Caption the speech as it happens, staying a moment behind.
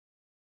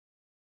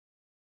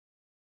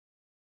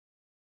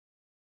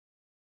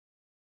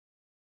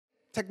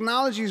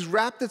Technology's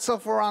wrapped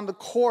itself around the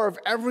core of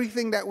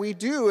everything that we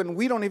do, and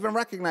we don't even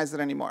recognize it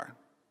anymore.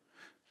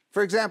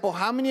 For example,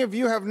 how many of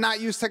you have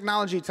not used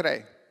technology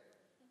today?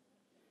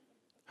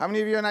 How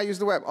many of you have not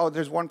used the web? Oh,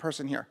 there's one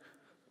person here.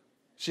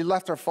 She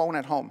left her phone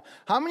at home.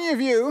 How many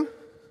of you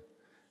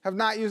have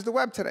not used the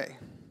web today?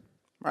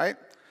 Right?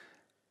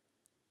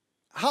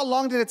 How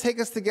long did it take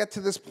us to get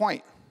to this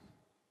point?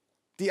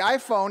 The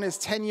iPhone is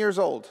 10 years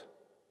old.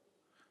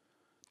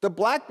 The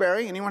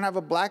BlackBerry, anyone have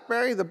a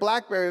BlackBerry? The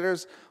BlackBerry,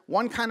 there's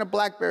one kind of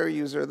BlackBerry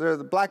user. They're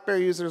the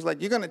BlackBerry users like,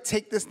 you're going to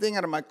take this thing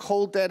out of my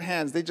cold, dead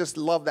hands. They just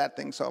love that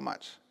thing so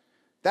much.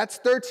 That's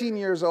 13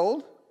 years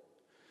old.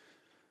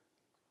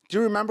 Do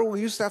you remember we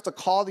used to have to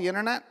call the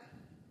internet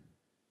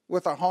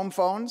with our home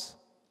phones,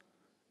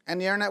 and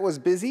the internet was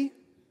busy?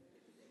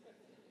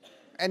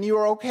 And you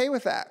were okay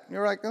with that. You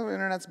were like, oh, the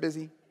internet's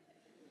busy.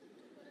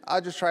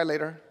 I'll just try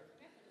later.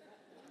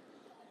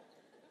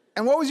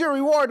 And what was your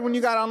reward when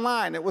you got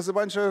online? It was a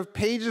bunch of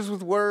pages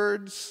with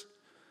words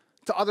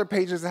to other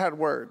pages that had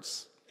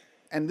words.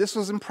 And this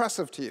was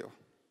impressive to you.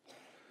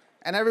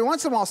 And every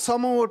once in a while,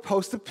 someone would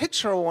post a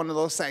picture of one of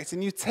those sites,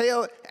 and you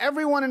tell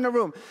everyone in the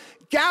room,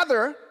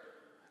 gather,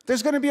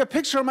 there's going to be a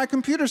picture on my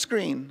computer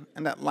screen.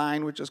 And that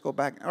line would just go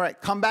back. All right,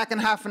 come back in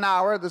half an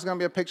hour, there's going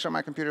to be a picture on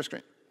my computer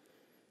screen.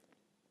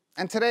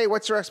 And today,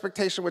 what's your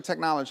expectation with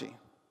technology?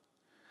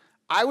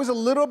 I was a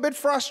little bit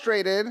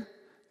frustrated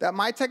that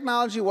my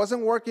technology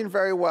wasn't working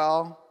very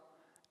well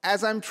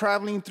as I'm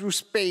traveling through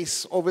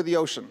space over the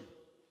ocean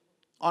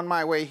on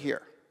my way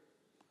here.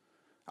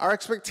 Our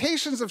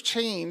expectations have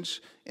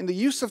changed in the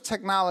use of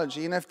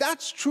technology, and if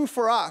that's true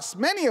for us,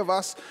 many of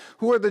us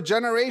who are the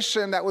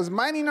generation that was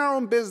minding our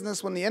own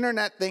business when the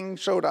internet thing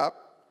showed up,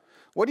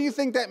 what do you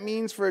think that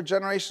means for a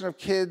generation of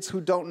kids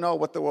who don't know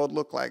what the world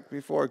looked like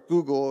before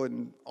Google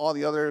and all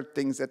the other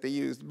things that they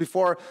used,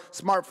 before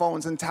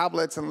smartphones and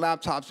tablets and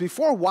laptops,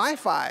 before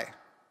Wi-Fi?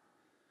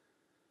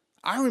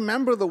 I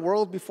remember the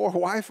world before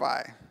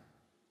Wi-Fi.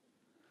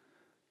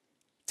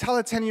 Tell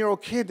a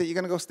 10-year-old kid that you're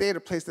going to go stay at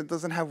a place that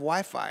doesn't have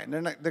Wi-Fi. And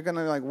they're going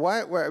to be like,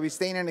 what? Where, are we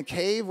staying in a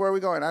cave? Where are we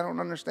going? I don't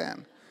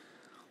understand.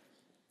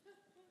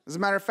 As a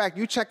matter of fact,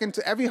 you check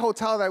into every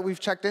hotel that we've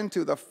checked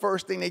into, the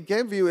first thing they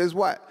give you is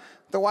what?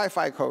 The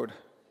Wi-Fi code.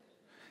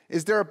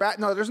 Is there a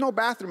no, there's no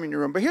bathroom in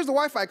your room, but here's the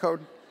Wi-Fi code.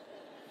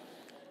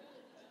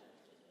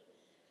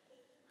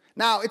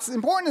 Now, it's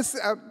important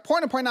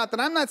to point out that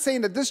I'm not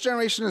saying that this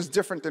generation is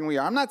different than we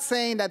are. I'm not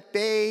saying that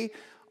they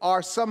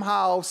are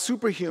somehow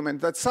superhuman,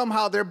 that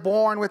somehow they're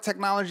born with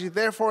technology,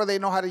 therefore they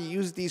know how to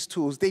use these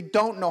tools. They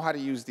don't know how to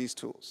use these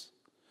tools.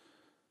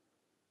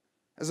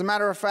 As a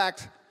matter of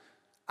fact,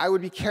 I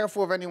would be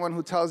careful of anyone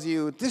who tells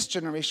you this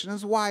generation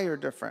is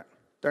wired different.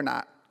 They're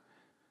not.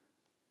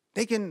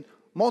 They can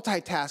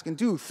multitask and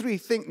do 3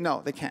 things.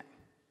 No, they can't.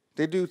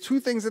 They do 2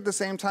 things at the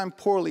same time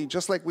poorly,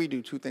 just like we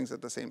do 2 things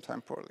at the same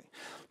time poorly.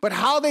 But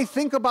how they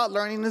think about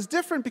learning is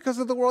different because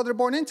of the world they're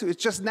born into.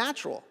 It's just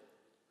natural.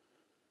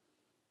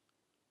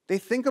 They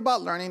think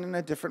about learning in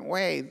a different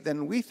way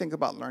than we think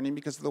about learning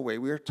because of the way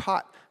we are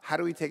taught. How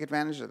do we take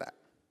advantage of that?